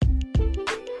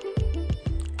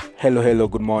Hello,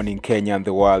 good morning, Kenya and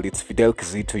the world. It's Fidel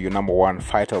Kizito, your number one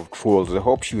fighter of trolls. I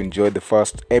hope you enjoyed the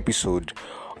first episode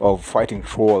of Fighting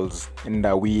Trolls, and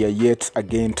we are yet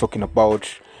again talking about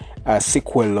a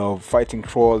sequel of Fighting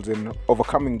Trolls and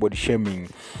overcoming body shaming.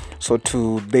 So,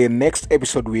 to the next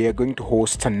episode, we are going to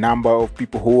host a number of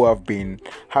people who have been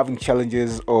having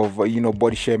challenges of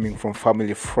body shaming from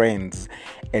family, friends,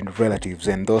 and relatives,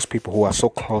 and those people who are so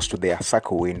close to their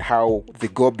circle, and how they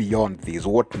go beyond this.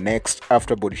 What next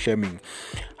after body shaming?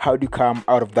 How do you come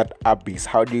out of that abyss?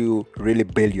 How do you really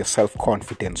build your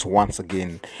self-confidence once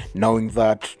again, knowing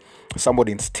that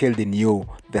somebody instilled in you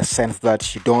the sense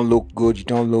that you don't look good, you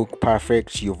don't look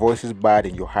perfect, your voice is bad,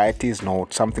 and your height is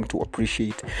not something to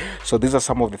appreciate? So these are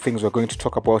some of the things we're going to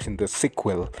talk about in the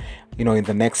sequel, in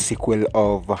the next sequel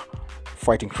of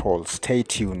Fighting Trolls. Stay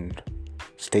tuned,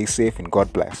 stay safe, and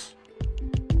God bless.